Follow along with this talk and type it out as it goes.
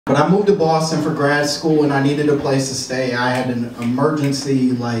But I moved to Boston for grad school and I needed a place to stay. I had an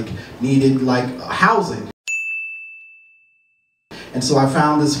emergency, needed housing. And so I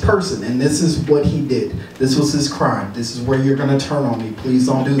found this person, and this is what he did. This was his crime. This is where you're gonna turn on me. Please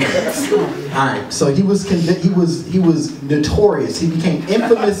don't do that. All right. So he was notorious. He became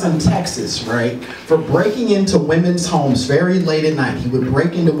infamous in Texas, right, for breaking into women's homes very late at night. He would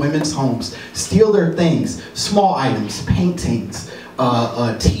break into women's homes, steal their things, small items, paintings,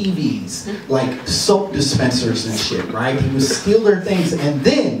 TVs, like soap dispensers and shit, right? He would steal their things, and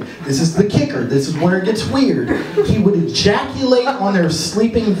then, this is the kicker, this is where it gets weird, he would ejaculate on their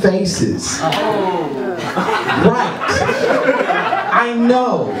sleeping faces. Right. I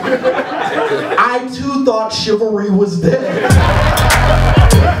know. I too thought chivalry was dead.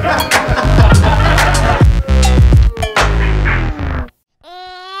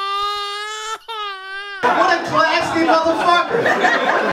 What a classy motherfucker!